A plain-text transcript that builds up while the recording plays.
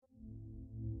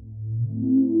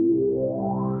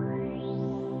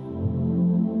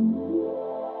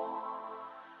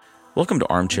Welcome to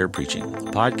Armchair Preaching,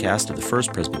 a podcast of the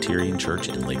First Presbyterian Church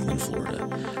in Lakeland, Florida.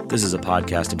 This is a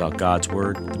podcast about God's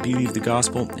Word, the beauty of the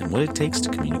gospel, and what it takes to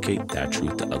communicate that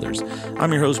truth to others.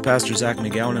 I'm your host, Pastor Zach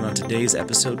McGowan, and on today's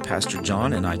episode, Pastor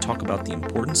John and I talk about the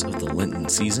importance of the Lenten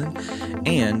season,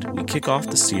 and we kick off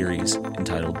the series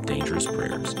entitled Dangerous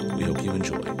Prayers. We hope you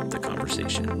enjoy the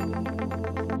conversation.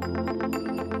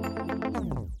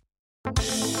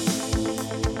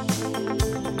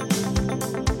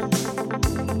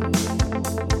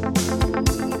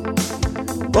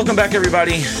 Welcome back,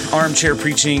 everybody. Armchair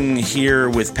Preaching here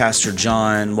with Pastor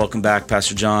John. Welcome back,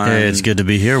 Pastor John. Hey, it's good to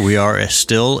be here. We are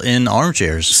still in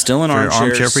armchairs. Still in armchairs.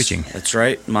 Armchair Preaching. That's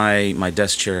right. My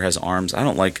desk chair has arms. I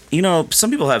don't like,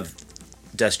 some people have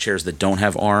desk chairs that don't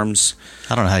have arms.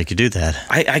 I don't know how you could do that.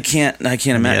 I can't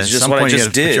imagine. It's just what I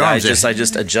just did. I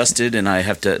just adjusted, and I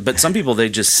have to. But some people, they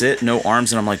just sit, no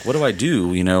arms, and I'm like, what do I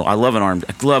do? I love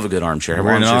a good armchair.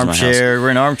 We're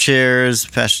in armchairs.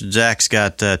 Pastor Zach's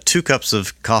got 2 cups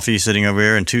of coffee sitting over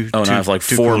here, and two. Oh, and I have like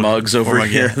 4 mugs over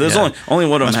here. There's only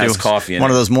one of them has coffee in it.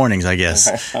 One of those mornings, I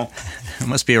guess. It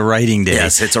must be a writing day.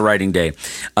 Yes, it's a writing day.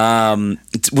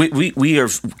 We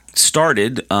have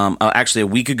started, actually a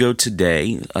week ago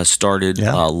today,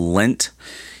 Lent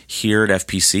here at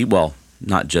FPC. Well,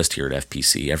 not just here at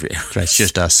FPC. It's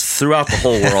just us. Throughout the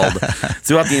whole world,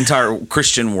 throughout the entire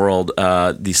Christian world,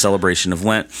 the celebration of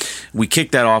Lent. We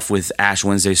kicked that off with Ash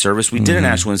Wednesday service. We did an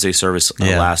Ash Wednesday service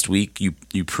last week.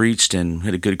 You preached and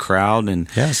had a good crowd. And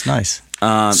yeah, it's nice.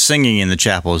 Singing in the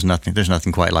chapel is nothing. There's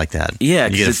nothing quite like that. Yeah,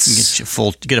 you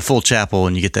get a full chapel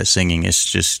and you get that singing.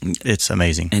 It's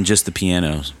amazing. And just the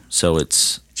piano. So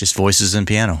it's just voices and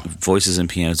piano. Voices and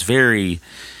piano. It's very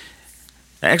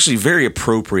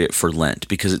appropriate for Lent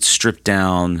because it's stripped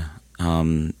down.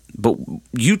 But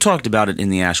you talked about it in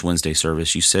the Ash Wednesday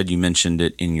service. You said you mentioned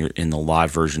it in the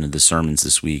live version of the sermons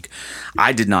this week.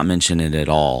 I did not mention it at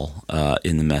all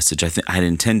in the message. I had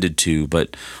intended to,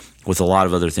 but with a lot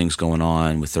of other things going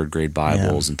on with third grade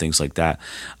Bibles and things like that.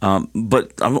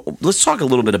 But let's talk a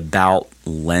little bit about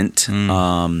Lent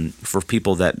for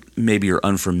people that maybe are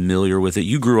unfamiliar with it.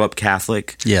 You grew up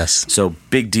Catholic. Yes. So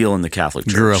big deal in the Catholic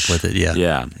Church. Grew up with it,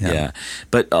 yeah. Yeah.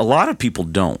 But a lot of people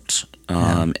don't.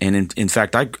 And in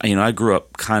fact, I grew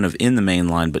up kind of in the main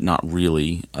line, but not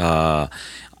really. I've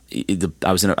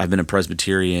been a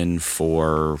Presbyterian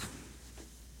for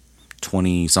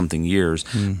 20-something years,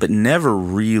 but never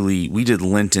really, we did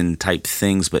Lenten type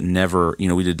things, but never,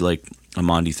 we did like a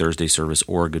Maundy Thursday service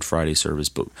or a Good Friday service,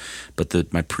 but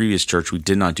my previous church, we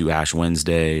did not do Ash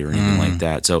Wednesday or anything like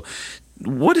that. So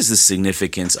what is the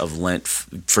significance of Lent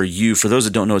for you? For those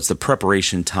that don't know, it's the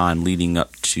preparation time leading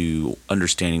up to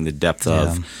understanding the depth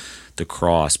of the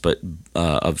cross, but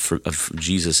of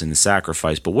Jesus and the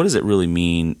sacrifice. But what does it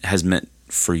really has meant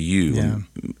for you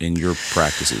in your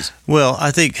practices? Well,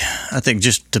 I think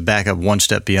just to back up one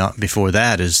step before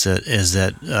that is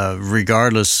that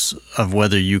regardless of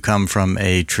whether you come from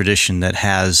a tradition that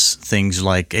has things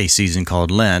like a season called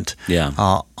Lent,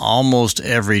 almost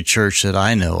every church that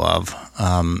I know of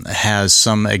has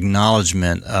some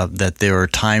acknowledgement of that there are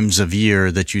times of year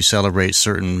that you celebrate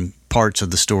certain parts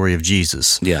of the story of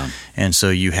Jesus. Yeah, and so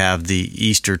you have the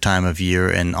Easter time of year,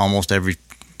 and almost every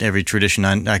tradition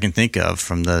I can think of,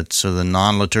 from the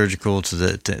non-liturgical to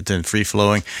the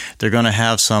free-flowing, they're going to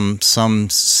have some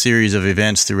series of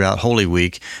events throughout Holy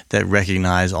Week that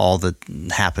recognize all that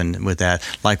happened with that.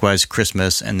 Likewise,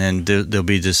 Christmas, and then there'll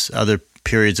be this other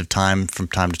periods of time from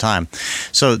time to time.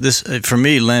 So this, for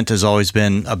me, Lent has always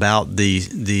been about the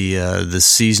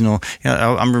seasonal.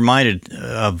 I'm reminded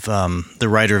of the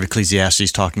writer of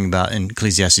Ecclesiastes talking about in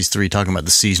Ecclesiastes 3, talking about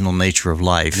the seasonal nature of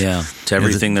life. Yeah, to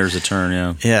everything there's a turn.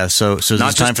 Yeah. Yeah. So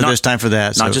there's time for this, time for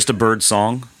that. Not just a bird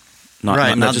song. Not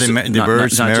the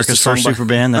Birds, America's first super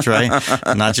band. That's right.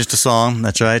 Not just a song.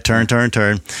 That's right. Turn.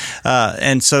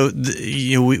 And so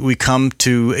we come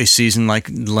to a season like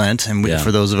Lent, and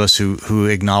for those of us who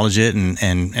acknowledge it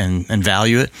and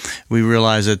value it, we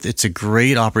realize that it's a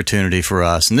great opportunity for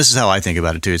us. And this is how I think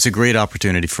about it too. It's a great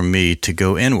opportunity for me to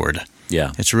go inward.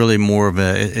 Yeah, it's really more of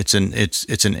it's an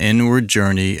inward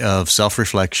journey of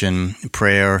self-reflection,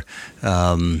 prayer.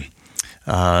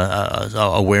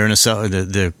 Awareness,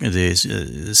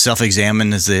 the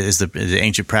self-examine is the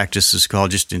ancient practice is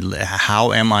called. Just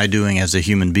how am I doing as a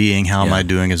human being? How am I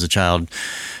doing as a child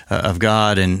of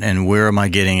God, and where am I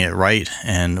getting it right,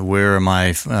 and where am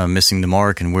I missing the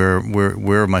mark, and where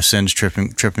are my sins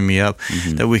tripping me up?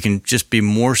 That we can just be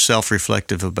more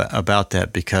self-reflective about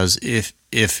that, because if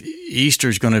Easter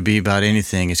is going to be about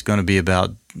anything, it's going to be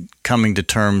about coming to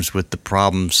terms with the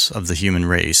problems of the human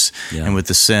race and with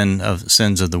the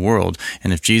sins of the world.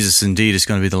 And if Jesus indeed is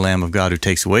going to be the Lamb of God who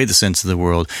takes away the sins of the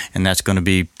world, and that's going to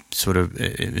be sort of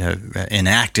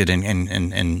enacted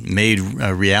and made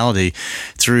a reality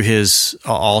through his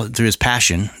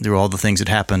passion, through all the things that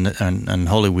happened on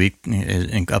Holy Week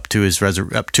up to his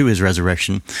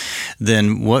resurrection,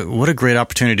 then what a great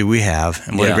opportunity we have,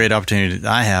 and what a great opportunity that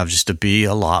I have, just to be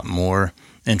a lot more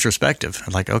introspective.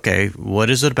 Like, okay,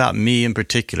 what is it about me in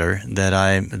particular that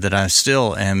I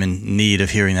still am in need of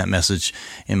hearing that message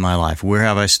in my life? Where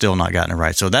have I still not gotten it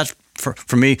right? So that's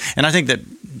for me, and I think that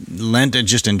Lent,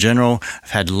 just in general, I've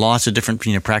had lots of different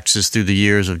practices through the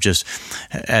years of just,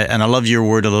 and I love your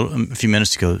word a few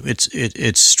minutes ago.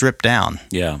 It's stripped down.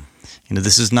 Yeah.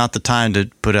 This is not the time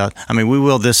to put out. I mean, we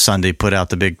will this Sunday put out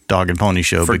the big Dog and Pony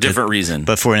Show for a different reason,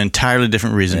 but for an entirely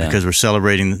different reason, because we're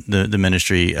celebrating the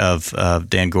ministry of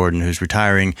Dan Gordon, who's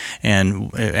retiring,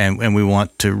 and we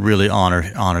want to really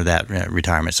honor that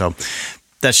retirement. So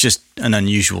that's just an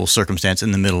unusual circumstance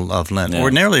in the middle of Lent. Yeah.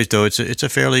 Ordinarily, though, it's a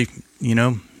fairly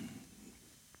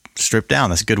stripped down.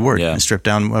 That's a good word. Yeah. Stripped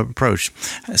down approach.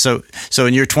 So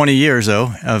in your 20 years,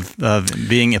 though, of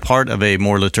being a part of a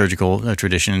more liturgical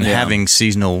tradition and having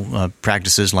seasonal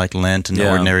practices like Lent and the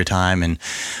ordinary time and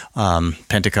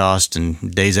Pentecost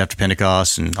and days after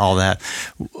Pentecost and all that,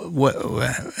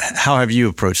 how have you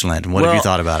approached Lent, and what have you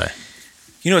thought about it?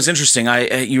 It's interesting.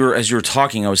 As you were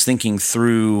talking, I was thinking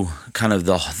through kind of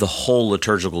the whole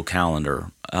liturgical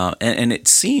calendar, and it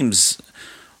seems,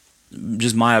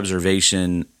 just my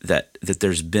observation, that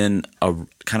there's been a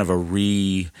kind of a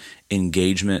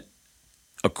re-engagement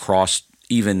across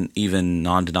even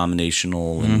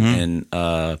non-denominational and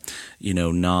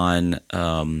non.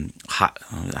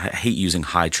 I hate using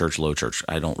high church, low church.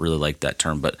 I don't really like that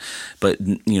term, but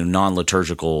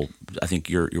non-liturgical. I think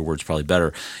your word's probably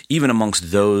better. Even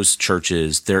amongst those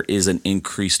churches, there is an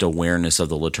increased awareness of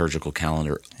the liturgical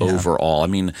calendar overall. I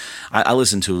mean, I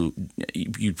listen to,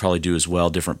 you probably do as well,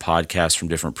 different podcasts from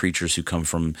different preachers who come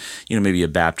from, maybe a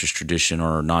Baptist tradition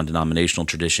or a non-denominational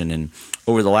tradition. And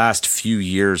over the last few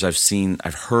years,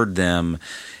 I've heard them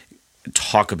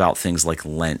talk about things like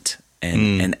Lent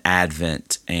and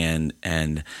Advent and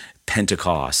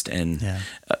Pentecost and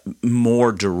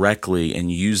more directly, and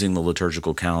using the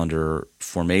liturgical calendar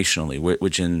formationally,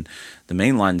 which in the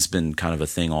mainline has been kind of a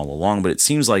thing all along. But it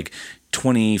seems like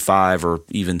 25 or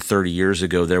even 30 years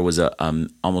ago, there was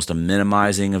almost a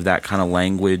minimizing of that kind of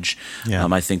language. Yeah.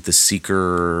 I think the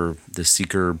seeker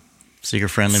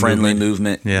friendly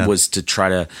movement was to try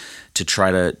to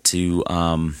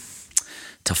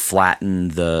flatten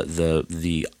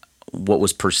the what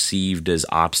was perceived as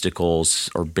obstacles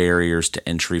or barriers to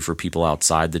entry for people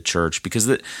outside the church, because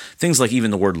things like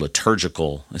even the word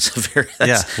liturgical is a very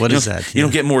what is that? You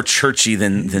don't get more churchy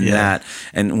than that.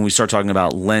 And when we start talking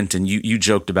about Lent, and you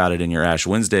joked about it in your Ash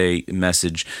Wednesday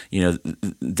message,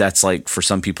 that's like for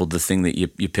some people the thing that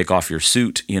you pick off your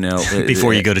suit,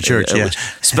 before you go to church,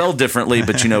 spelled differently,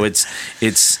 but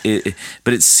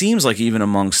but it seems like even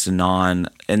amongst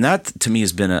and that to me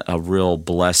has been a real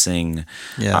blessing.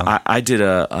 Yeah. I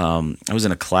was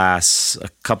in a class a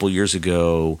couple years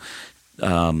ago,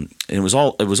 and it was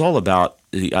all about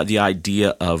the idea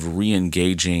of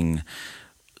re-engaging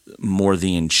more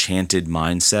the enchanted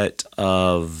mindset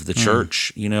of the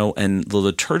church, and the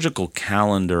liturgical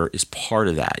calendar is part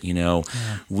of that.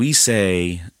 We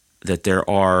say that there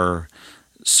are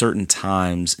certain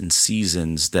times and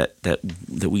seasons that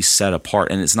we set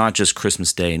apart, and it's not just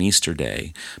Christmas Day and Easter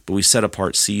Day, but we set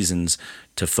apart seasons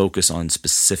to focus on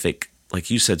specific,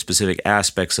 like you said, specific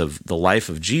aspects of the life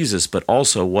of Jesus, but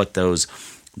also what those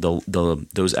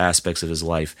aspects of his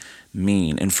life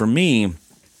mean. And for me,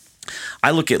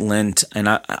 I look at Lent, and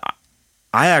I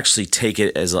actually take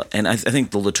it as and I think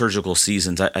the liturgical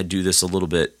seasons, I do this a little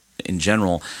bit in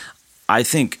general. I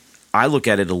think I look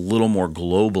at it a little more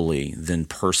globally than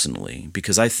personally,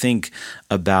 because I think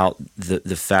about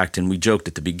the fact, and we joked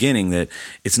at the beginning, that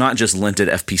it's not just Lent at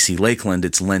FPC Lakeland,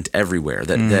 it's Lent everywhere,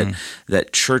 that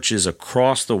churches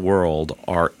across the world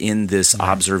are in this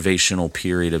observational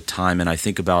period of time. And I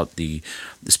think about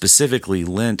specifically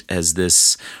Lent as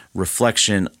this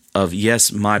reflection of,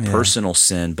 yes, my personal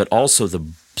sin, but also the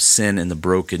sin and the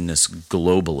brokenness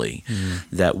globally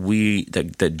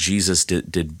that Jesus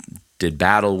did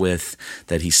battle with,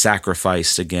 that he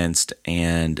sacrificed against,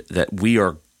 and that we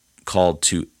are called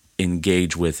to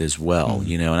engage with as well,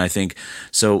 you know. And I think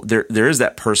so. There is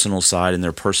that personal side and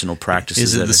their personal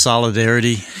practices. Is it the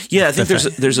solidarity? Yeah, I think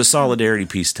there's a solidarity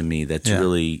piece to me that's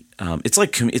really. It's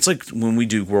like when we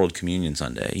do World Communion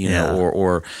Sunday, you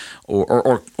know,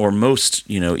 or most,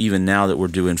 you know, even now that we're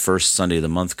doing first Sunday of the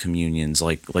month communions,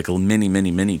 like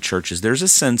many churches, there's a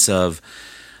sense of.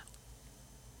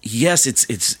 Yes,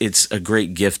 it's a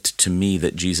great gift to me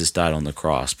that Jesus died on the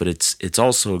cross, but it's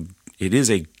also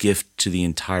a gift to the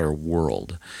entire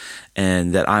world,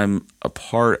 and that I'm a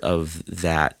part of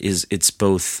that it's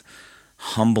both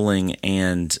humbling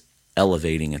and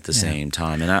elevating at the same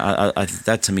time, and I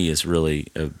that to me is really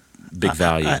a big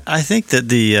value. I think that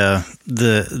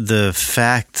the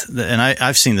fact that, and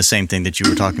I've seen the same thing that you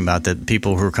were talking about, that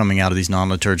people who are coming out of these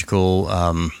non-liturgical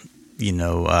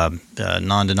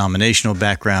non-denominational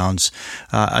backgrounds.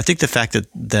 I think the fact that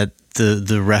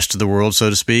the rest of the world,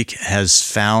 so to speak, has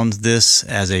found this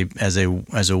as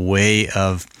a way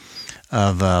of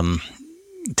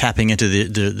tapping into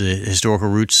the historical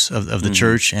roots of the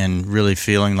church, and really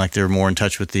feeling like they're more in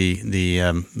touch with the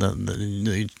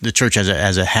church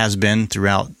as it has been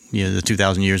throughout the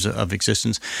 2,000 years of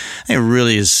existence. I think it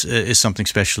really is something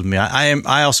special to me.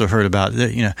 I also heard about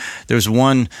there's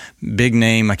one big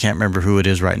name, I can't remember who it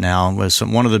is right now, was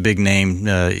one of the big name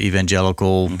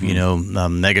evangelical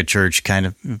mega church kind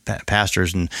of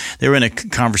pastors, and they were in a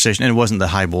conversation, and it wasn't the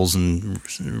Hybels and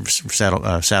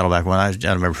Saddleback one. I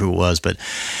don't remember who it was, but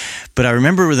I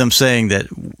remember them saying that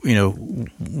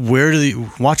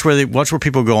watch where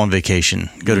people go on vacation,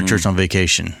 go to church on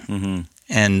vacation. Mm-hmm.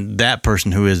 And that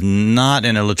person who is not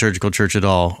in a liturgical church at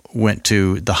all went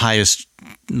to the highest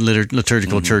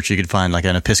liturgical church you could find, like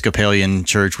an Episcopalian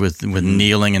church with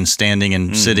kneeling and standing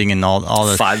and sitting and all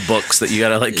the 5 books that you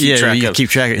gotta keep track of. Keep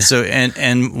track of. So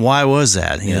and why was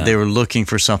that? They were looking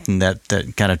for something that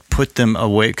kind of put them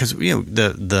away, because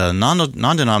the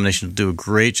non-denominational do a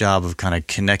great job of kind of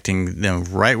connecting them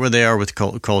right where they are with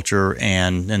culture,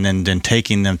 and then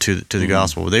taking them to the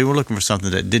gospel. They were looking for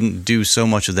something that didn't do so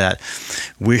much of that.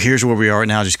 Here's where we are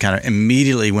now. Just kind of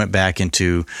immediately went back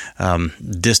into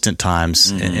distant times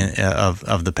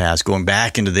of the past, going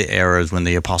back into the eras when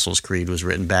the Apostles' Creed was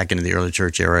written, back into the early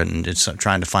church era, and it's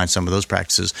trying to find some of those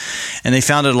practices. And they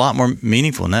found it a lot more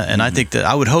meaningful. And I think that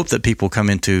I would hope that people come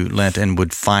into Lent and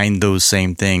would find those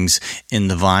same things in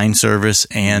the Vine service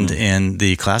and in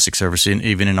the classic service,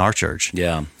 even in our church.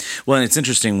 Yeah. Well, and it's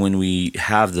interesting when we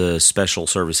have the special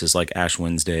services like Ash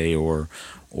Wednesday or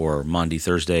Maundy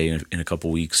Thursday in a couple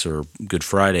weeks, or Good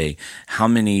Friday, how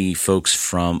many folks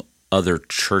from other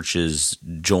churches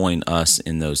join us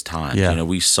in those times. Yeah.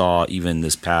 We saw even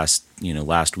this past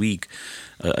last week,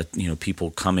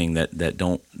 people coming that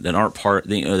aren't part.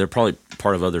 They're probably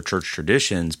part of other church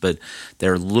traditions, but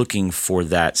they're looking for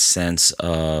that sense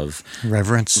of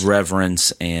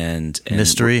reverence and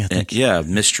mystery.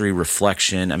 Mystery,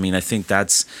 reflection. I mean, I think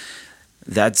that's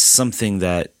something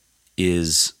that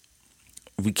is,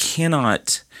 we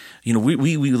cannot.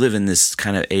 We live in this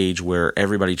kind of age where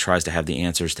everybody tries to have the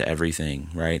answers to everything,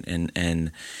 right?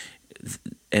 And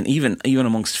even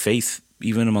amongst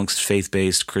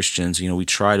faith-based Christians, we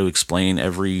try to explain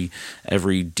every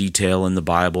detail in the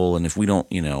Bible, and if we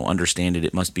don't, understand it,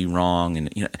 it must be wrong.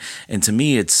 And to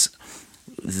me, it's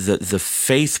the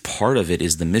faith part of it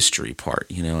is the mystery part,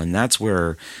 and that's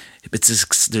where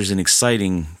there's an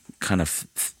exciting kind of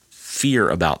fear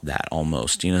about that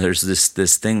almost. There's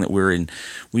this thing that we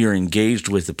are engaged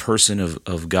with the person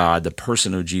of God, the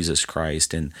person of Jesus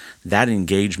Christ, and that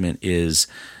engagement is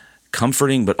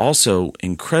comforting but also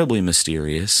incredibly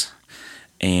mysterious,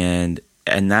 and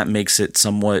that makes it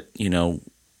somewhat,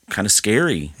 kind of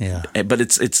scary. Yeah. But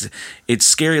it's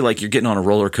scary, like you're getting on a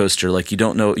roller coaster, like you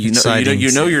don't know,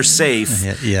 you're safe,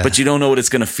 but you don't know what it's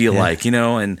going to feel like,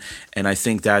 and I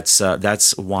think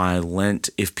that's why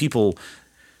Lent, if people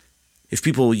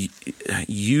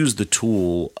use the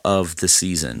tool of the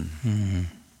season,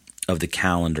 of the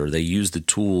calendar, they use the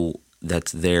tool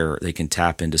that's there, they can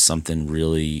tap into something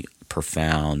really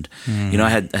profound. I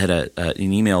had an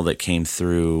email that came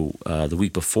through the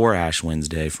week before Ash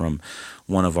Wednesday from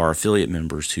one of our affiliate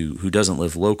members who doesn't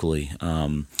live locally,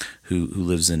 who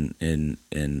lives in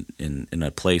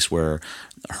a place where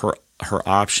her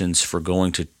options for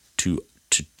going to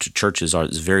churches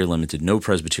is very limited. No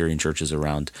Presbyterian churches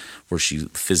around where she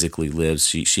physically lives.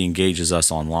 She engages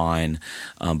us online,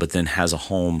 but then has a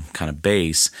home kind of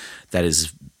base that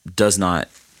does not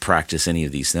practice any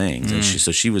of these things. And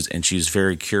she was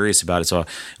very curious about it. So it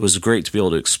was great to be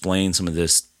able to explain some of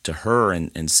this to her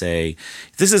and say,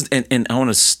 this is, and I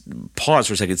want to pause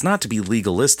for a second. It's not to be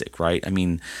legalistic, right? I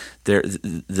mean,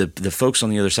 the folks on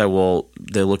the other side, well,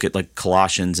 they look at like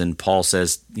Colossians, and Paul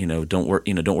says, don't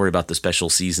worry about the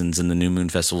special seasons and the new moon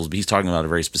festivals. But he's talking about a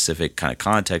very specific kind of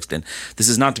context. And this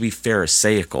is not to be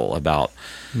pharisaical about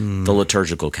the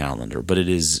liturgical calendar, but it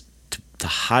is to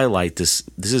highlight this.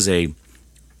 This is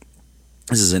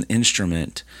an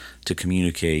instrument to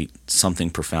communicate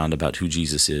something profound about who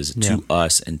Jesus is to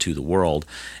us and to the world,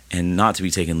 and not to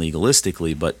be taken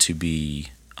legalistically, but to be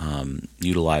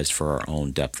utilized for our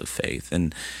own depth of faith.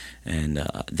 And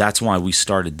that's why we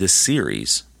started this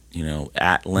series,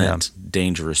 at Lent,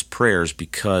 Dangerous Prayers,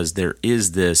 because there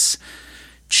is this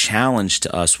challenge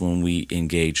to us when we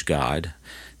engage God.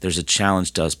 There's a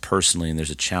challenge to us personally, and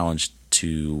there's a challenge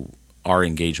to our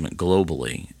engagement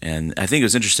globally. And I think it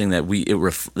was interesting that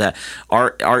that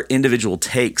our individual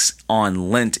takes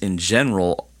on Lent in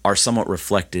general are somewhat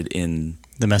reflected in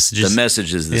the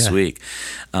messages this week,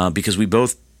 because we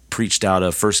both preached out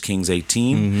of 1 Kings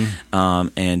 18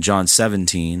 and John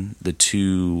 17,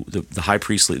 the high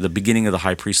priestly, the beginning of the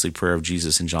high priestly prayer of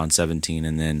Jesus in John 17,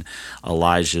 and then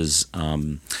Elijah's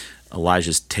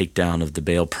takedown of the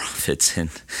Baal prophets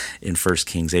in 1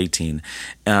 Kings 18.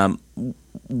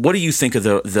 What do you think of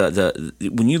the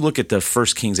when you look at the 1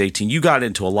 Kings 18? You got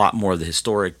into a lot more of the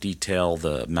historic detail,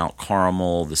 the Mount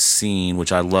Carmel, the scene,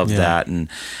 which I love that,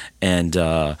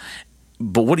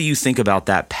 but what do you think about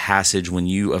that passage when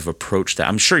you have approached that?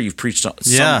 I'm sure you've preached on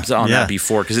that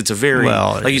before, because it's a very,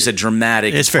 like you said,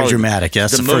 dramatic. It's very dramatic. Yeah,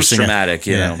 that's the most dramatic.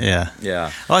 Yeah.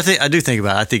 Well, I do think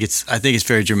about it. I think it's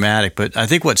very dramatic. But I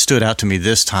think what stood out to me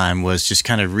this time was just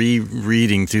kind of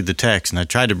rereading through the text, and I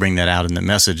tried to bring that out in the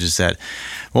message. Is that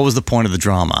what was the point of the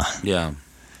drama? Yeah.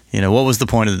 What was the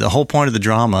point of the whole point of the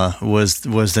drama was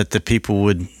that the people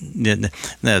would,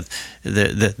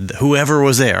 whoever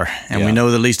was there, and we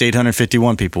know that at least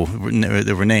 851 people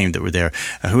that were named that were there,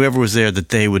 whoever was there, that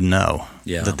they would know,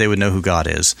 that they would know who God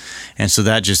is. And so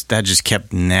that just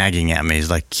kept nagging at me. It's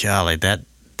like, golly, that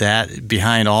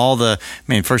behind all the,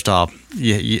 first off,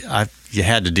 you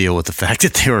had to deal with the fact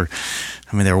that they were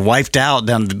wiped out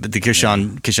down the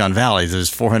Kishon Valley. There's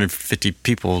 450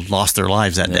 people lost their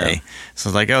lives that day. So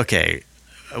it's like, okay,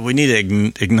 we need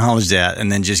to acknowledge that, and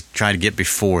then just try to get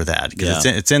before that, because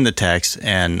it's in the text.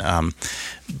 And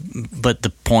but the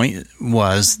point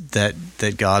was that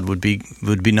God would be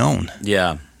known.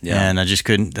 Yeah. And I just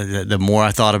couldn't. The more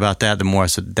I thought about that, the more I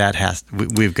said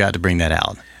we've got to bring that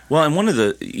out. Well, and one of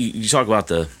you talk about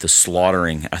the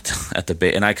slaughtering at the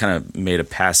base, and I kind of made a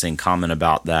passing comment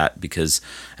about that because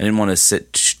I didn't want to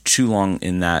sit too long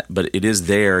in that, but it is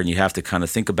there, and you have to kind of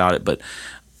think about it. But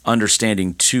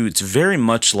understanding too, it's very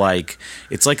much like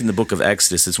in the book of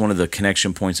Exodus. It's one of the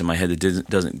connection points in my head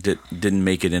that didn't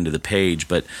make it into the page,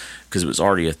 but because it was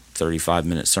already a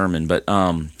 35-minute sermon. But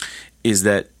is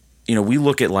that we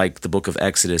look at like the book of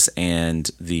Exodus and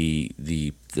the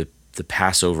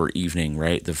Passover evening,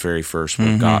 right? The very first,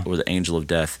 where the angel of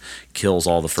death kills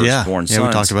all the firstborn sons. Yeah,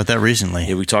 we talked about that recently.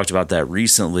 Yeah, we talked about that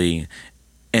recently.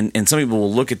 And some people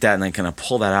will look at that and then kind of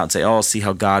pull that out and say, oh, see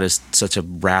how God is such a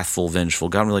wrathful, vengeful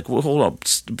God. And we're like, well, hold up,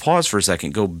 pause for a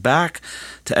second. Go back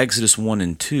to Exodus 1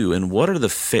 and 2. And what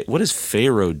is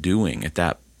Pharaoh doing at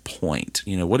that point?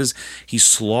 He's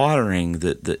slaughtering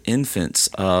the infants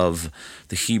of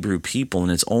the Hebrew people,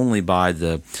 and it's only by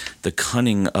the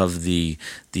cunning of the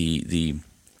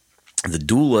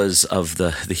doulas of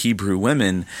the Hebrew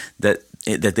women that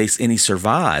he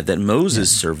survived, that Moses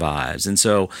survives. And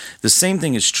so the same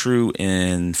thing is true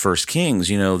in 1 Kings.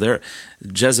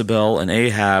 Jezebel and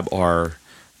Ahab are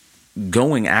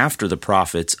going after the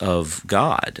prophets of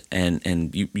God,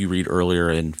 and you read earlier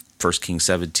in 1 Kings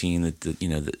 17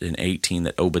 in 18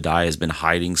 that Obadiah has been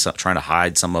trying to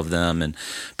hide some of them,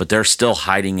 but they're still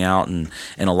hiding out, and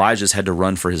Elijah's had to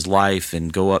run for his life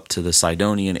and go up to the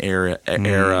Sidonian area,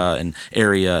 and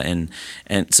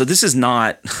so this is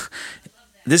not.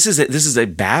 This is a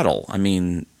battle.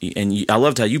 And I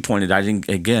loved how you pointed. I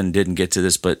didn't get to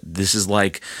this, but this is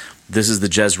the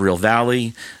Jezreel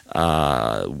Valley.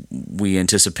 We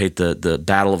anticipate the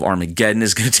Battle of Armageddon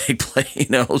is going to take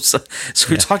place. So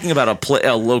we're talking about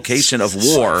a location of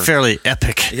war, fairly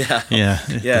epic.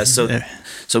 Yeah.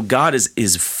 So God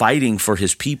is fighting for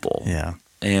His people. Yeah,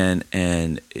 and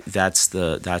that's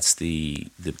the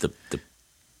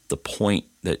point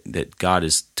that God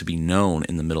is to be known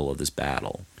in the middle of this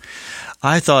battle.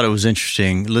 I thought it was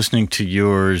interesting listening to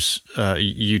yours.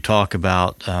 You talk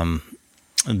about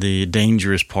the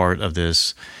dangerous part of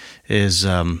this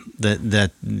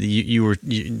that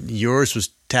yours was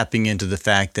tapping into the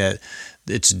fact that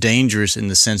it's dangerous in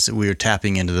the sense that we are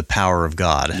tapping into the power of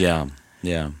God. Yeah.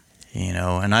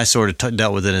 And I sort of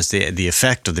dealt with it as the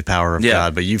effect of the power of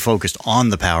God, but you focused on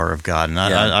the power of God, and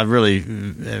I really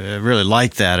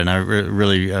liked that, and I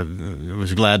really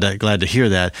was glad to hear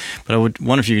that. But I would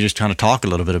wonder if you could just kind of talk a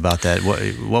little bit about that.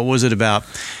 What was it about?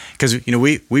 Because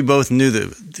we both knew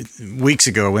that months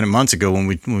ago when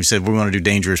we said we want to do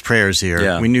dangerous prayers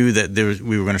here, we knew that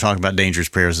we were going to talk about dangerous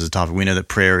prayers as a topic. We know that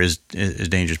prayer is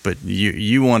dangerous, but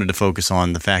you wanted to focus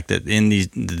on the fact that in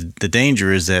the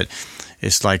danger is that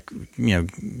it's like,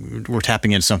 we're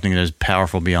tapping into something that is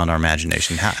powerful beyond our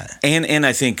imagination. And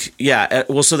I think,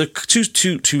 well, so there are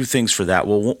two things for that.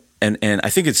 Well, and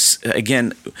I think it's,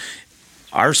 again,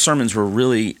 our sermons were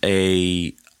really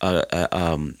a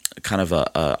kind of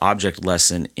a object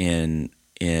lesson in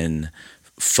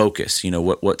focus.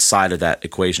 What side of that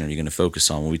equation are you going to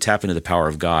focus on? When we tap into the power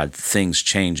of God, things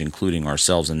change, including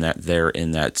ourselves. And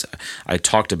that I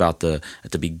talked about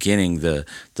at the beginning the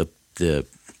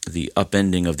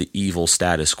upending of the evil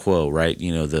status quo, right?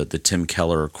 The Tim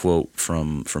Keller quote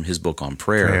from his book on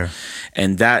prayer.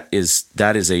 And that is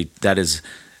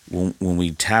when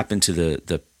we tap into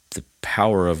the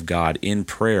power of God in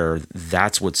prayer,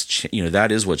 that's that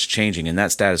is what's changing, and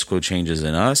that status quo changes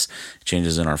in us, it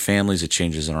changes in our families, it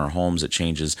changes in our homes, it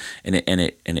changes, and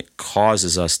it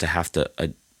causes us to have to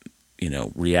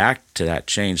react to that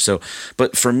change. So,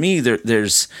 but for me,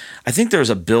 I think there's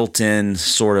a built-in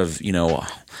sort of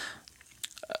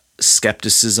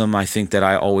skepticism, I think, that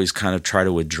I always kind of try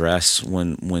to address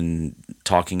when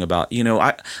talking about,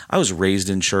 I was raised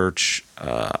in church.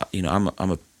 I'm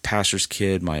a pastor's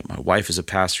kid. My wife is a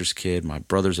pastor's kid. My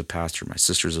brother's a pastor.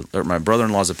 My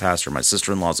brother-in-law's a pastor. My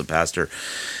sister-in-law's a pastor.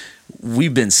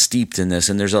 We've been steeped in this,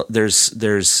 and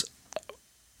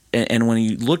and when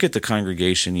you look at the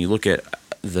congregation, you look at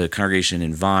the congregation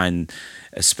in Vine,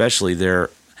 especially,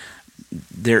 there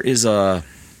is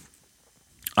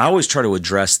I always try to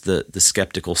address the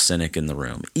skeptical cynic in the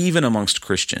room, even amongst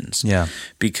Christians. Yeah.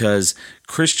 Because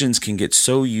Christians can get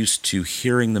so used to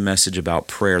hearing the message about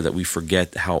prayer that we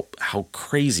forget how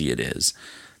crazy it is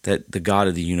that the God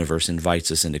of the universe invites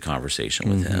us into conversation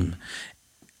with Him.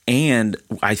 And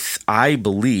I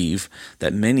believe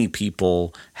that many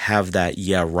people have that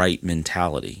right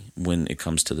mentality when it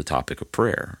comes to the topic of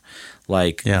prayer.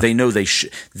 Like they know they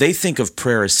think of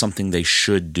prayer as something they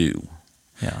should do.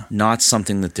 Yeah. Not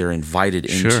something that they're invited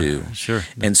into. Sure.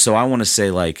 And so I want to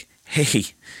say, like, hey,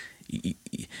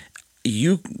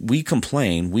 we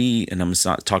complain, and I'm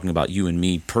not talking about you and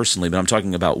me personally, but I'm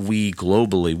talking about we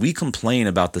globally. We complain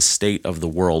about the state of the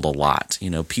world a lot.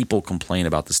 People complain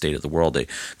about the state of the world. They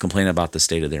complain about the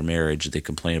state of their marriage. They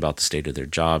complain about the state of their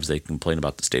jobs. They complain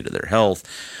about the state of their health.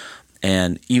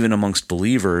 And even amongst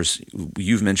believers,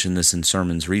 you've mentioned this in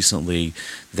sermons recently,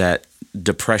 that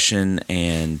depression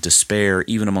and despair,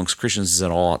 even amongst Christians, is at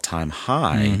an all-time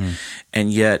high.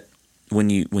 And yet, when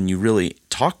you really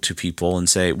talk to people and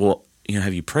say, well,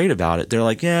 have you prayed about it? They're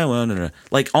like, yeah, well, no.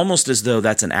 Like, almost as though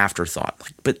that's an afterthought.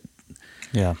 Like, but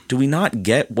do we not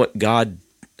get what God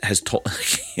has told,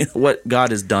 what God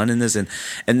has done in this?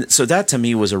 And so that to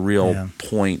me was a real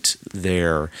point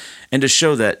there. And to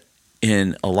show that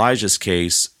in Elijah's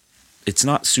case, it's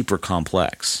not super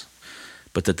complex,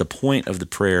 but that the point of the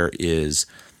prayer is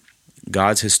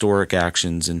God's historic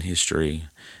actions in history,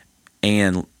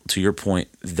 and to your point,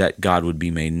 that God would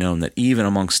be made known, that even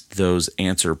amongst those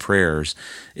answer prayers,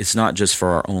 it's not just for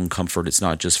our own comfort, it's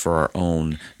not just for our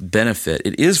own benefit.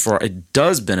 It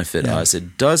does benefit us,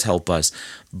 it does help us,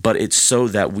 but it's so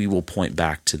that we will point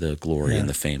back to the glory and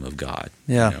the fame of God.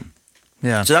 Yeah.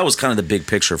 So that was kind of the big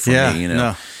picture for me,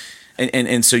 No.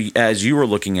 And so as you were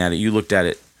looking at it, you looked at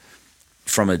it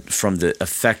from the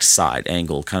effect side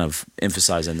angle, kind of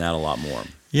emphasizing that a lot more.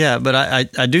 Yeah, but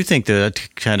I do think that to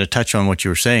kind of touch on what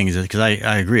you were saying is because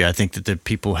I agree. I think that the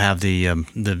people have a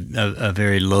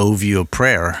very low view of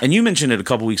prayer. And you mentioned it a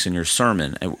couple weeks in your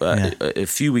sermon. A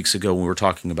few weeks ago when we were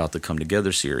talking about the Come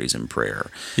Together series in prayer.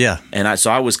 Yeah, and I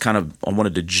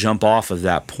wanted to jump off of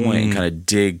that point and kind of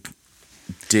dig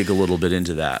a little bit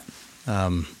into that.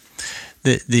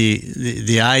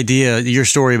 The idea, your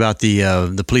story about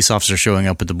the police officer showing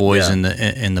up with the boys in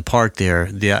the park there,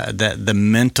 the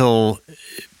mental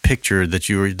picture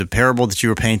the parable that you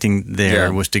were painting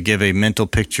there was to give a mental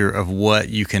picture of what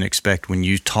you can expect when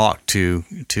you talk to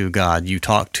God. You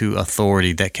talk to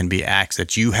authority that can be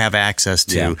that you have access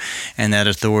to, and that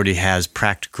authority has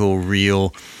practical,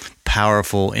 real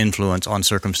powerful influence on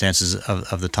circumstances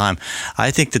of the time.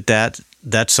 I think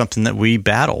that's something that we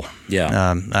battle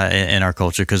in our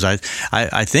culture, because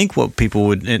I think what people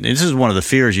would, and this is one of the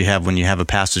fears you have when you have a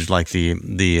passage like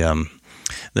the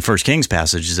First Kings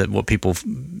passage, is that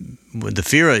the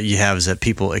fear you have is that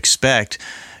people expect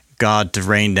God to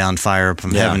rain down fire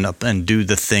from heaven up and do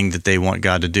the thing that they want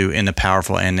God to do in a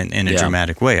powerful and in a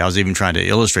dramatic way. I was even trying to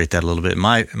illustrate that a little bit.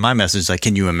 My message is like,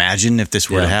 can you imagine if this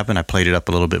were to happen? I played it up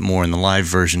a little bit more in the live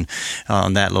version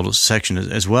on that little section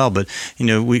as well. But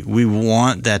we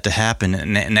want that to happen,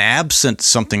 and absent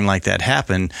something like that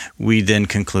happen, we then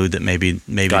conclude that maybe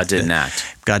God didn't act.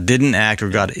 God didn't act, or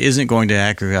God isn't going to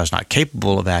act, or God's not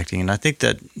capable of acting. And I think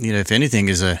that if anything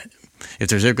if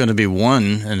there's ever going to be one,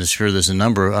 and I'm sure there's a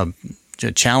number of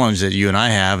challenge that you and I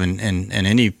have, and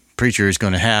any preacher is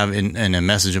going to have in a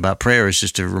message about prayer, is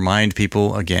just to remind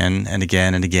people again and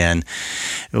again and again,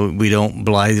 we don't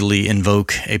blithely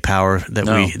invoke a power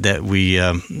that we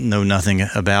know nothing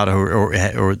about,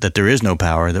 or that there is no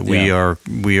power, that we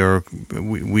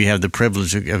have the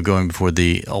privilege of going before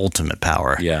the ultimate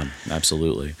power. Yeah,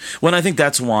 absolutely. Well, and I think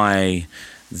that's why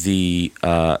the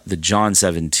John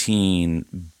 17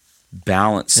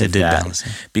 balance of that,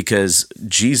 because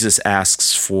Jesus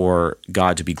asks for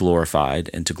God to be glorified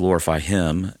and to glorify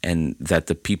him, and that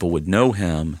the people would know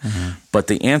him. Mm-hmm. But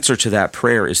the answer to that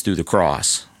prayer is through the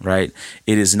cross, right?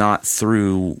 It is not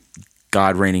through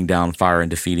God raining down fire and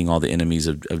defeating all the enemies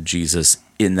of Jesus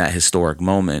in that historic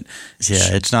moment.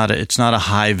 Yeah, it's not a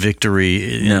high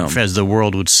victory as the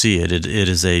world would see it. It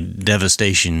is a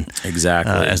devastation,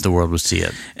 exactly, as the world would see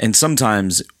it. And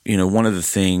sometimes, one of the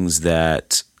things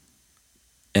that,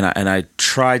 and I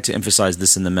tried to emphasize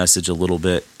this in the message a little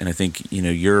bit, and I think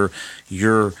your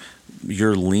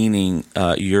leaning,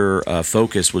 your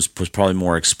focus was probably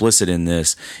more explicit in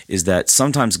this, is that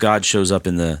sometimes God shows up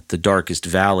in the darkest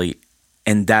valley,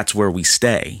 and that's where we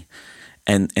stay,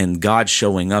 and God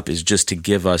showing up is just to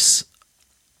give us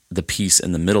the peace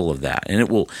in the middle of that, and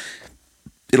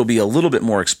it'll be a little bit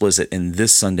more explicit in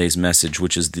this Sunday's message,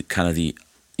 which is the kind of the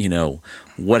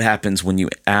what happens when you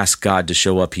ask God to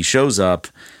show up. He shows up,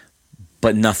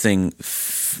 but nothing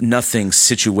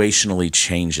situationally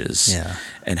changes. Yeah.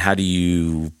 And how do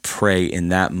you pray in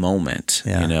that moment?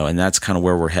 Yeah. And that's kind of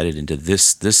where we're headed into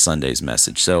this Sunday's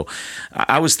message. So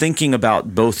I was thinking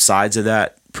about both sides of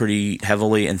that pretty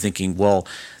heavily, and thinking, well,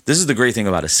 this is the great thing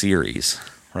about a series,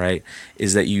 right?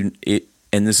 Is that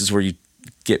and this is where you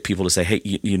get people to say, hey,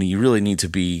 you really need to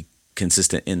be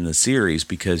consistent in the series,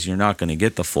 because you're not going to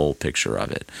get the full picture of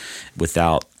it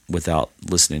without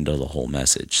listening to the whole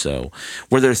message. So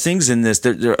were there things in this,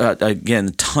 there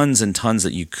again, tons and tons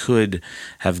that you could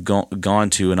have gone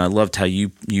to, and I loved how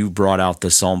you brought out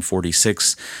the Psalm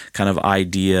 46 kind of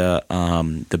idea,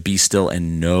 the be still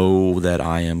and know that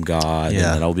I am God, and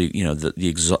that I'll be,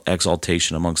 the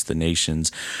exaltation amongst the nations.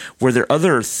 Were there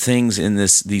other things in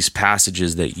these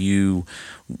passages that you,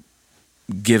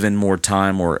 given more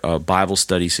time or a Bible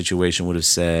study situation, would have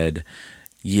said,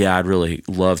 yeah, I'd really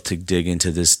love to dig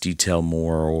into this detail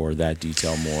more or that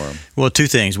detail more? Well, two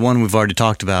things. One we've already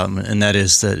talked about, and that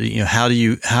is that how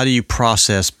do you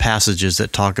process passages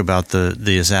that talk about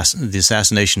the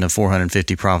assassination of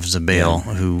 450 prophets of Baal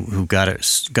who got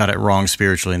it wrong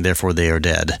spiritually, and therefore they are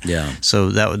dead. Yeah. So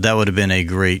that would have been a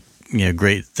great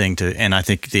thing to, and I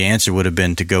think the answer would have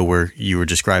been to go where you were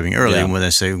describing earlier, when they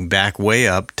say back way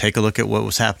up, take a look at what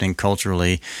was happening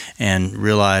culturally, and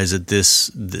realize that this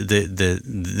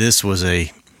was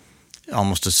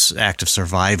almost an act of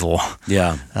survival.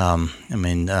 Yeah.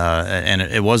 And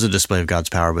it was a display of God's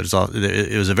power, but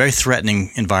it was a very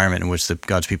threatening environment in which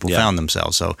God's people found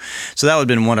themselves. So that would have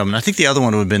been one of them. I think the other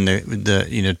one would have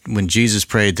been when Jesus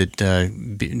prayed that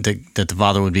the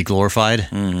Father would be glorified.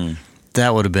 Mm-hmm.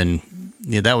 That would have been,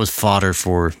 that was fodder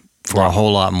for a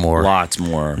whole lot more. Lots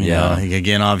more, yeah.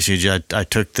 Again, obviously, I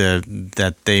took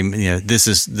this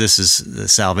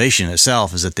is salvation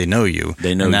itself, is that they know you.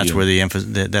 They know, and that's you.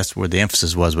 That's where the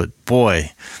emphasis was. But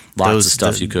boy, lots of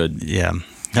stuff you could. Yeah.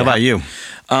 How about you?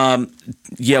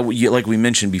 Like we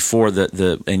mentioned before,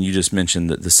 and you just mentioned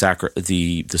the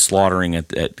slaughtering at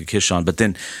Kishon, but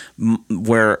then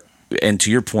where. And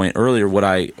to your point earlier, what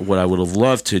I would have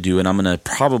loved to do, and I'm going to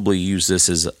probably use this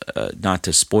as not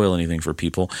to spoil anything for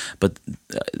people, but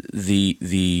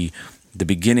the the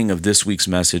beginning of this week's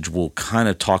message, we'll kind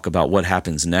of talk about what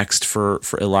happens next for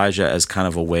Elijah as kind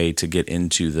of a way to get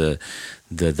into the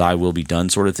thy will be done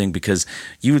sort of thing, because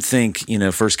you would think,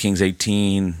 1 Kings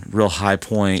 18, real high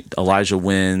point, Elijah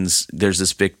wins, there's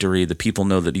this victory, the people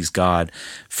know that he's God.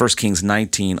 1 Kings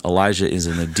 19, Elijah is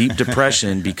in a deep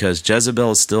depression because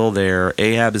Jezebel is still there,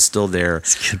 Ahab is still there.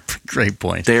 That's a great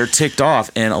point. They're ticked off,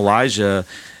 and Elijah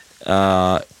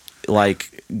has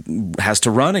to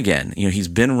run again. He's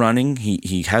been running.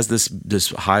 He has this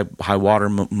high water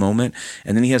moment,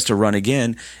 and then he has to run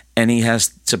again, and he has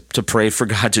to pray for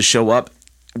God to show up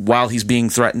while he's being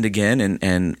threatened again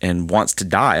and wants to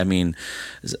die. I mean,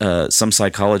 some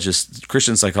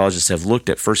Christian psychologists have looked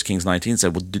at 1 Kings 19 and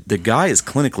said, well, the guy is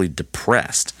clinically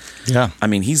depressed. Yeah. I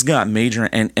mean, he's got major,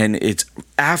 and it's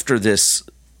after this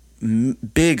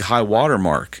big high water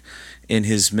mark in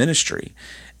his ministry.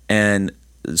 And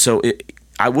so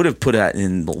I would have put that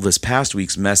in this past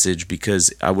week's message,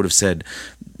 because I would have said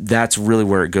that's really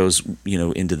where it goes,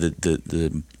 into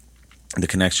the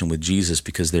connection with Jesus,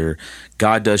 because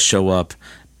God does show up,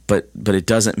 but it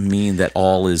doesn't mean that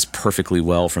all is perfectly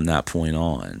well from that point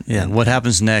on. Yeah, what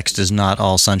happens next is not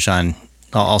all sunshine.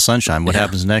 What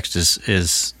happens next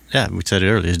is we said it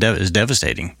earlier, is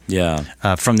devastating. Yeah,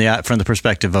 from the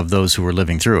perspective of those who were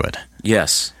living through it.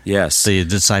 Yes, the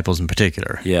disciples in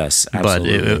particular. Yes,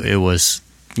 absolutely. But it was,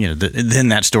 then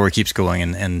that story keeps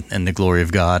going, and the glory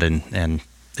of God and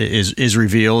is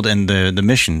revealed, and the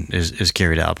mission is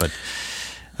carried out. But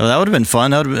that would have been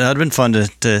fun. That would have been fun to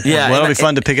it'll be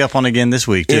fun to pick up on again this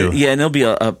week too. And it'll be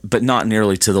but not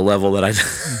nearly to the level that I,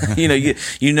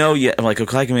 like,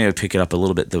 okay, I can maybe pick it up a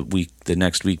little bit the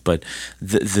next week, but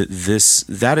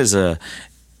that is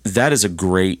a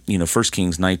great, 1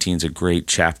 Kings 19 is a great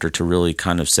chapter to really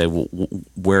kind of say, well,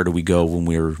 where do we go when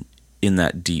we're in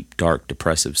that deep, dark,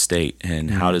 depressive state,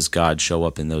 and how does God show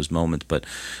up in those moments? But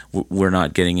we're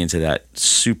not getting into that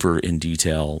super in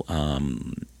detail,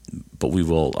 but we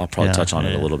will. I'll probably touch on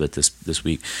it a little bit this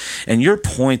week. And your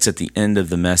points at the end of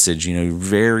the message,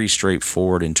 very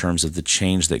straightforward in terms of the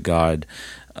change that God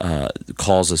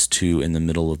calls us to in the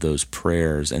middle of those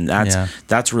prayers, and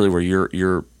that's really where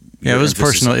your it was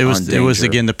personal. It was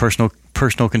again the personal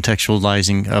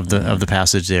contextualizing of the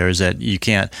passage. There is that you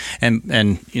can't, and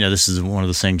this is one of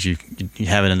those things you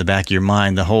have it in the back of your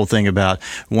mind. The whole thing about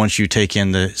once you take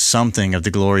in something of the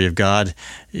glory of God,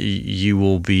 you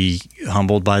will be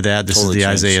humbled by that. This is the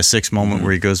Isaiah 6 moment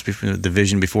where he goes before the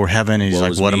vision before heaven, and he's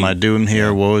like, "What am I doing here?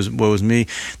 Yeah. Woe is me."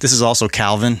 This is also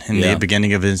Calvin in the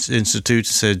beginning of his Institute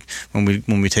said,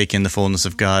 when we take in the fullness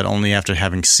of God, only after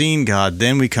having seen God,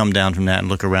 then we come down from that and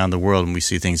look around the world and we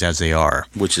see things as they are,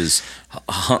 which is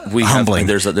humbling.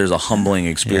 There's a humbling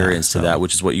experience to that,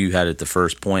 which is what you had at the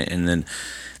first point, and then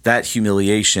that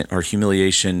humiliation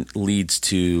leads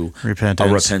to a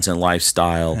repentant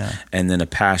lifestyle, and then a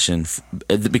passion,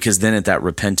 because then at that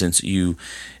repentance,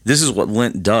 this is what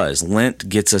Lent does. Lent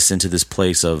gets us into this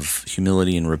place of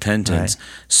humility and repentance,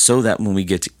 so that when we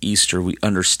get to Easter, we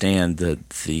understand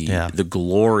the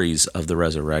glories of the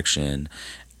resurrection,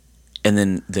 and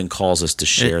then calls us to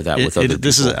share that with other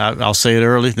people. I'll say it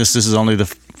early. This is only the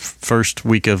first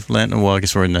week of Lent. Well, I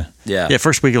guess we're in the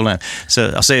first week of Lent.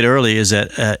 So I'll say it early is that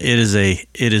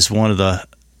it is one of the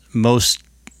most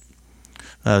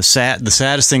the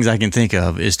saddest things I can think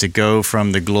of is to go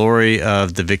from the glory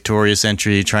of the victorious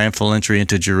entry, triumphal entry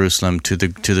into Jerusalem to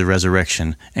the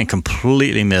resurrection, and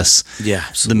completely miss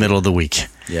the middle of the week.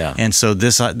 Yeah, and so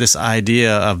this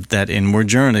idea of that inward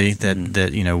journey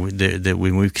that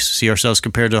when we see ourselves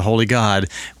compared to a holy God,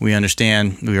 we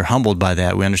understand, we are humbled by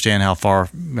that. We understand how far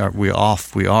we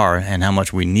are and how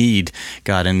much we need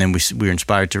God, and then we're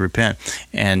inspired to repent.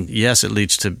 And yes, it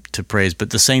leads to praise. But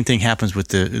the same thing happens with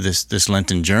this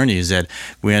Lenten journey, is that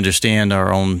we understand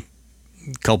our own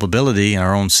culpability and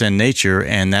our own sin nature,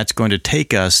 and that's going to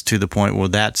take us to the point where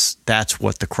that's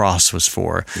what the cross was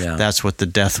for. Yeah. That's what the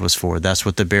death was for. That's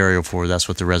what the burial for. That's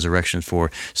what the resurrection is for.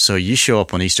 So you show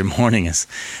up on Easter morning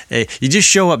you just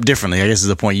show up differently. I guess is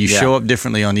the point. You show up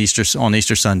differently on Easter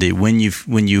Sunday when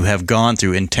you have gone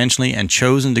through intentionally and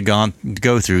chosen to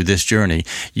go through this journey.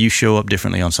 You show up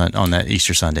differently on that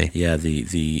Easter Sunday. Yeah.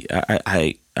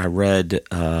 I read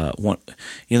one.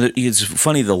 It's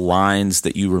funny, the lines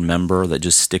that you remember that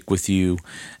just stick with you,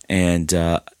 and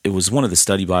it was one of the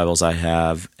study Bibles I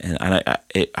have, and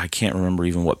I can't remember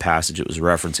even what passage it was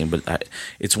referencing, but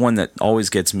it's one that always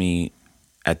gets me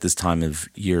at this time of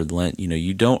year, Lent.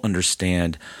 You don't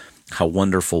understand how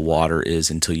wonderful water is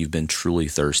until you've been truly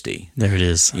thirsty. There it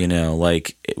is.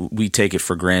 We take it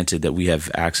for granted that we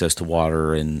have access to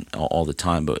water and all the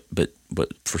time, but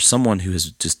for someone who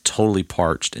is just totally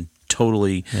parched and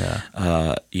totally,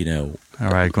 All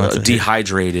right,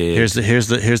 dehydrated. Here's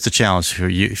the challenge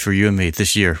for you and me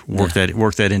this year. Work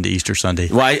that into Easter Sunday.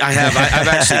 Well, I've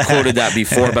actually quoted that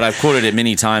before, but I've quoted it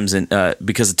many times, and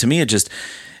because to me it just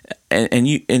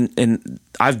and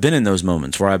I've been in those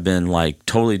moments where I've been like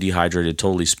totally dehydrated,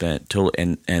 totally spent,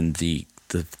 and the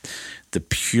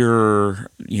pure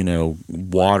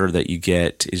water that you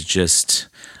get is just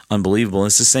unbelievable. And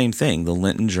it's the same thing. The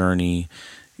Lenten journey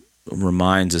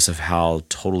reminds us of how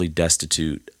totally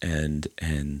destitute and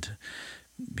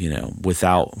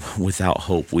without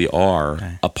hope we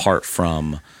are apart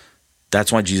from.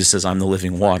 That's why Jesus says, "I'm the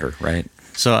living water." Right.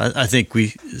 So I think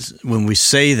when we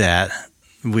say that,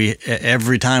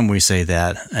 every time we say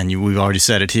that, and we've already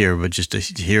said it here, but just to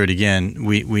hear it again,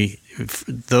 we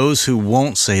those who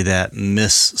won't say that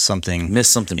miss something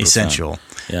essential.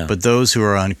 Yeah. But those who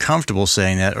are uncomfortable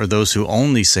saying that, or those who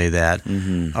only say that,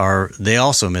 they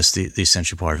also miss the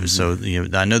essential part of it. So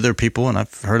I know there are people, and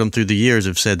I've heard them through the years,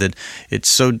 have said that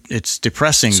it's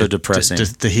depressing. So depressing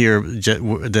to hear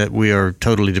that we are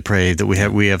totally depraved, that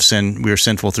we have sin, we are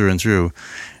sinful through and through.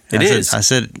 I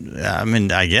said,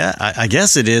 I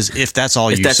guess it is if that's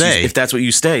all you say. If that's what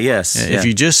you say, yes. If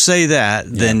you just say that,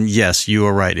 then yes, you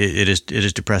are right. It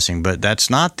is depressing, but that's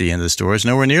not the end of the story. It's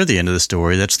nowhere near the end of the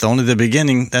story. That's only the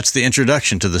beginning. That's the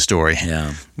introduction to the story.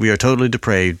 Yeah. We are totally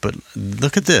depraved, but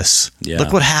look at this. Yeah.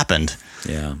 Look what happened.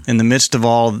 Yeah. In the midst of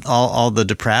all the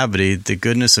depravity, the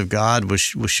goodness of God was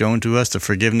shown to us. The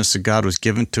forgiveness of God was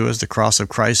given to us. The cross of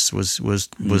Christ was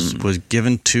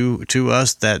given to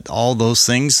us. That all those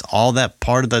things, all that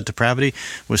part of that depravity,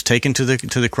 was taken to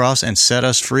the cross and set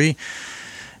us free.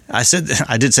 I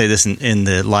did say this in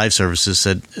the live services.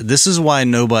 Said this is why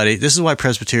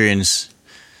Presbyterians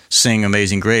sing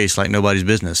Amazing Grace like nobody's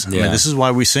business. I mean, this is why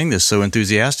we sing this so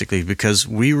enthusiastically, because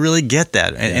we really get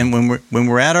that. And when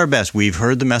we're at our best, we've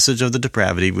heard the message of the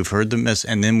depravity, we've heard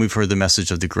and then we've heard the message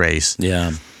of the grace.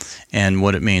 Yeah. And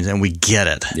what it means, and we get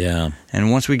it. Yeah. And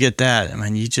once we get that, I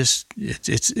mean,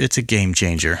 it's a game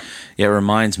changer. Yeah, it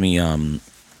reminds me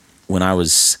when I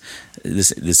was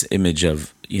this image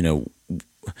of,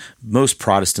 most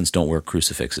Protestants don't wear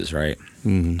crucifixes, right?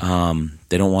 Mm-hmm.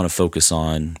 They don't want to focus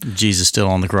on Jesus still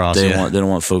on the cross. They don't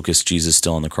want to focus Jesus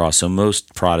still on the cross. So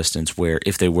most Protestants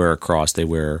if they wear a cross, they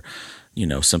wear,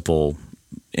 simple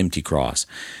empty cross,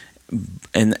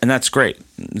 and that's great.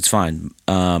 It's fine.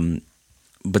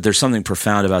 But there's something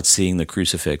profound about seeing the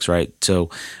crucifix, right? So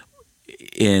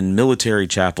in military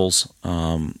chapels, I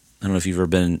don't know if you've ever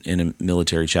been in a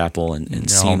military chapel and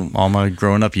seen all my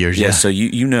growing up years. Yeah. So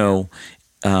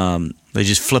they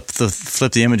just flip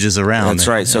the images around. That's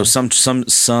right. So some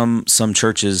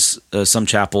churches, some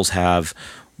chapels have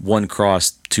one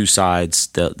cross, two sides.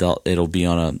 It'll be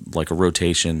on a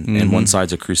rotation, and one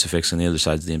side's a crucifix and the other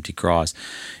side's the empty cross.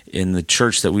 In the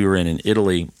church that we were in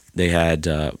Italy, they had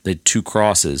two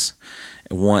crosses.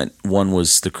 One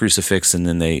was the crucifix, and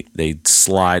then they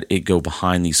slide it, go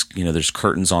behind these. There's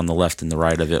curtains on the left and the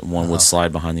right of it. And one would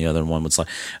slide behind the other, and one would slide.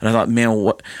 And I thought,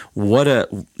 man,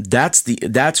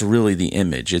 that's really the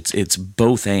image. It's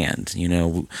both and.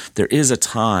 There is a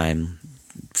time,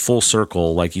 full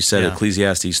circle, like you said,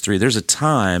 Ecclesiastes 3. There's a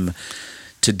time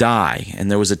to die, and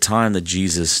there was a time that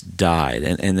Jesus died,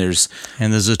 and there's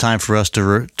a time for us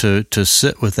to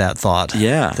sit with that thought.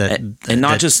 Yeah, and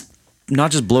not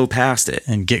just blow past it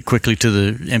and get quickly to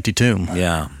the empty tomb.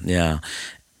 Yeah.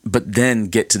 But then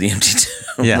get to the empty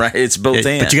tomb, right? It's both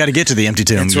and. But you got to get to the empty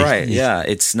tomb. That's right. Yeah.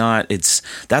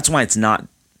 That's why it's not.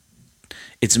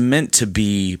 It's meant to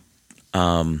be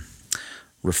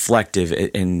reflective,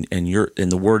 and in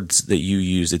the words that you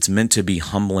use, it's meant to be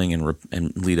humbling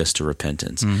and lead us to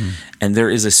repentance. Mm-hmm. And there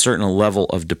is a certain level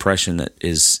of depression that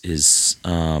is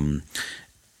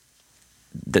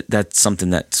that's something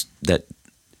that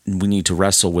we need to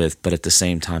wrestle with, but at the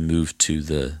same time move to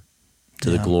the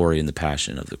glory and the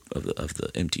passion of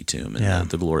the empty tomb and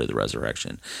the glory of the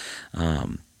resurrection.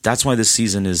 That's why this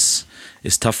season is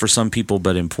tough for some people,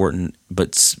 but important, but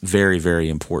it's very, very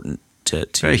important to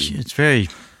it's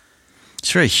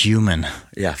very human.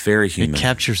 Yeah, very human. It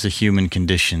captures the human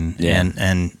condition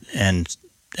and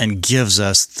gives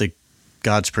us the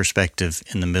God's perspective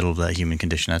in the middle of that human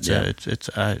condition. That's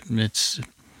it.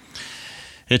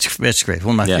 It's great.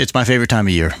 It's my favorite time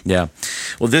of year. Yeah.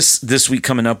 Well, this week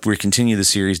coming up, we continue the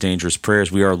series Dangerous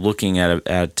Prayers. We are looking at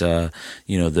a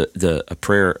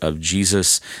prayer of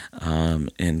Jesus,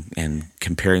 and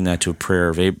comparing that to a prayer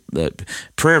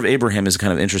of Abraham is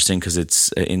kind of interesting because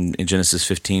it's in Genesis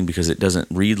 15, because it doesn't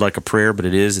read like a prayer, but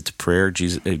it's a prayer.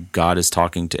 God is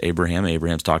talking to Abraham.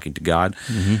 Abraham's talking to God,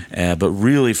 but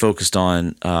really focused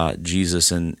on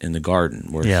Jesus in the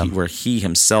garden, where he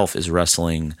himself is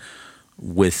wrestling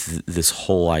with this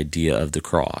whole idea of the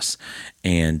cross.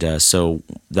 And so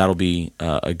that'll be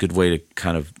a good way to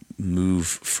kind of move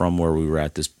from where we were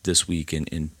at this week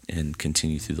and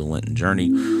continue through the Lenten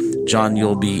journey. John,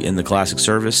 you'll be in the classic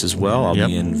service as well. I'll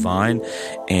be in Vine.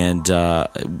 And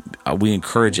we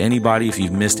encourage anybody, if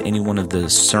you've missed any one of the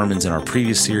sermons in our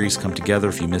previous series, come together.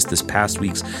 If you missed this past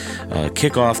week's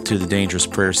kickoff to the Dangerous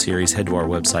Prayer series, head to our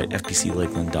website,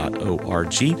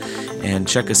 fpclakeland.org, and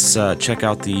check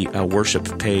out the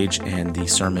worship page and the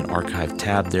sermon archive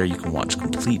tab there. You can watch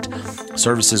complete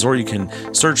services, or you can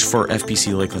search for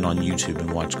FPC Lakeland on YouTube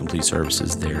and watch complete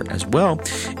services there as well.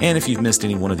 And if you've missed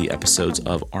any one of the episodes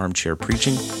of Armchair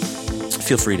Preaching,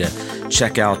 feel free to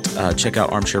check out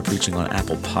Armchair Preaching on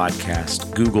Apple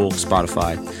Podcast, Google,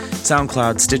 Spotify,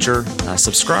 SoundCloud, Stitcher.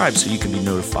 Subscribe so you can be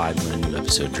notified when a new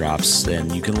episode drops.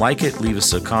 Then you can like it, leave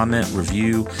us a comment,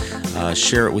 review,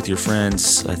 share it with your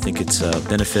friends. I think it's a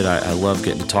benefit. I love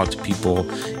getting to talk to people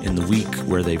in the week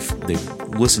where they've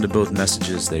listened to both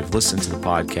messages, they've listened to the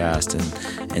podcast,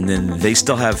 and then they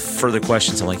still have further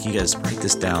questions. I'm like, you guys write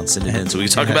this down, send it in so we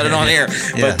can talk about it on air.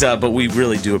 But we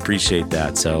really do appreciate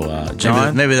that. So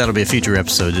John, maybe that'll be a future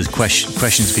episode. Just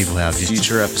questions people have.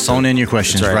 Future episode. Phone in your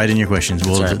questions. Right. Write in your questions.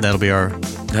 That'll be our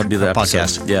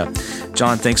podcast. Yeah.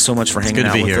 John, thanks so much for hanging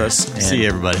out with us. See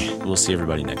everybody. We'll see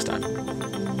everybody next time.